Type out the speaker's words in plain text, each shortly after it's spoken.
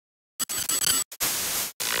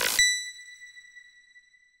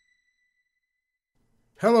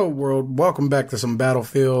Hello world, welcome back to some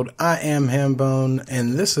Battlefield. I am Hambone,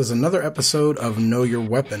 and this is another episode of Know Your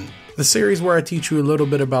Weapon, the series where I teach you a little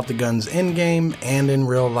bit about the guns in-game and in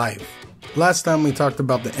real life. Last time we talked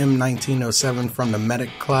about the M1907 from the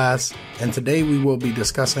Medic class, and today we will be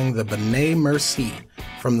discussing the Benet Mercie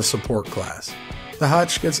from the Support class. The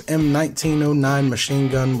Hotchkiss M1909 machine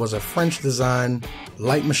gun was a French-designed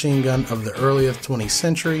light machine gun of the earliest 20th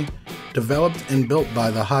century, developed and built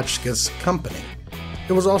by the Hotchkiss Company.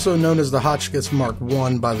 It was also known as the Hotchkiss Mark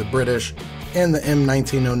I by the British and the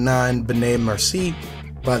M1909 Benet Mercie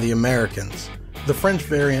by the Americans. The French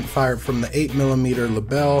variant fired from the 8mm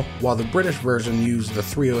Lebel, while the British version used the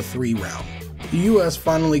 .303 round. The US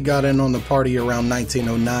finally got in on the party around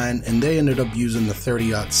 1909, and they ended up using the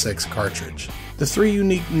 .30-06 cartridge. The three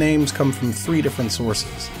unique names come from three different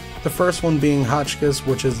sources. The first one being Hotchkiss,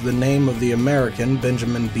 which is the name of the American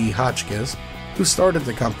Benjamin B. Hotchkiss, who started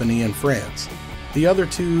the company in France. The other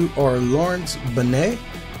two are Lawrence Benet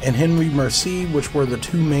and Henry Mercie, which were the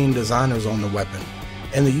two main designers on the weapon,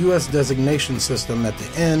 and the US designation system at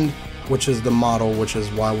the end, which is the model, which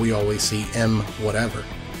is why we always see M whatever.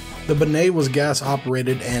 The Benet was gas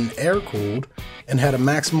operated and air cooled and had a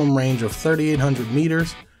maximum range of 3,800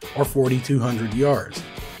 meters or 4,200 yards,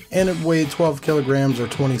 and it weighed 12 kilograms or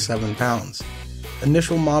 27 pounds.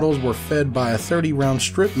 Initial models were fed by a 30-round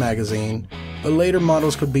strip magazine, but later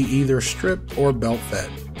models could be either strip or belt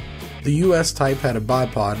fed. The US type had a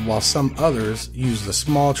bipod, while some others used a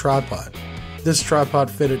small tripod. This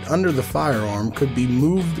tripod fitted under the firearm could be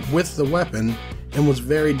moved with the weapon and was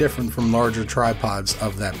very different from larger tripods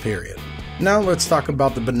of that period. Now let's talk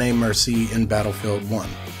about the Benet Mercie in Battlefield 1.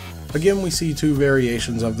 Again, we see two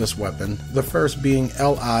variations of this weapon, the first being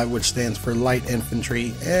LI, which stands for Light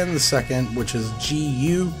Infantry, and the second, which is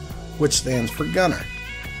GU, which stands for Gunner.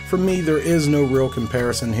 For me, there is no real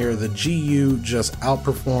comparison here. The GU just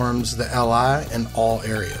outperforms the LI in all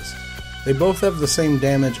areas. They both have the same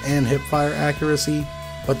damage and hipfire accuracy,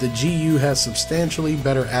 but the GU has substantially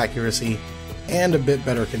better accuracy and a bit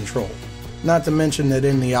better control. Not to mention that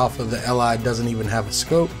in the alpha, the LI doesn't even have a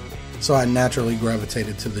scope, so I naturally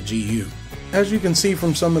gravitated to the GU. As you can see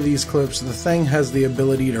from some of these clips, the thing has the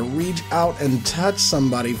ability to reach out and touch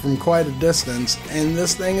somebody from quite a distance, and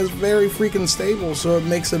this thing is very freaking stable, so it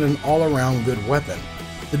makes it an all-around good weapon.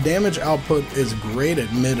 The damage output is great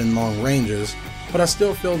at mid and long ranges, but I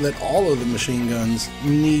still feel that all of the machine guns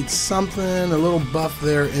need something, a little buff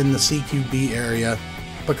there in the CQB area,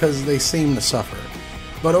 because they seem to suffer.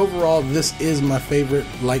 But overall, this is my favorite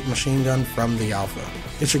light machine gun from the alpha.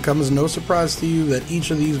 It should come as no surprise to you that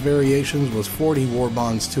each of these variations was 40 war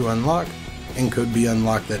bonds to unlock and could be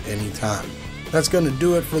unlocked at any time. That's going to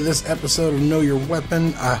do it for this episode of Know Your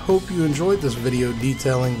Weapon. I hope you enjoyed this video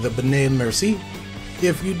detailing the Benet Mercie.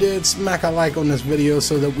 If you did, smack a like on this video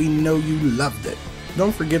so that we know you loved it.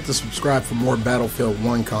 Don't forget to subscribe for more Battlefield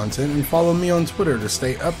 1 content and follow me on Twitter to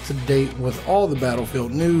stay up to date with all the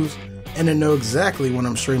Battlefield news and to know exactly when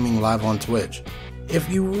I'm streaming live on Twitch. If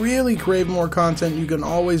you really crave more content, you can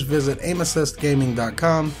always visit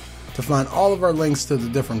aimassistgaming.com to find all of our links to the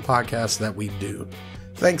different podcasts that we do.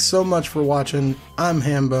 Thanks so much for watching. I'm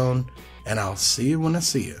Hambone, and I'll see you when I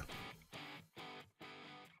see you.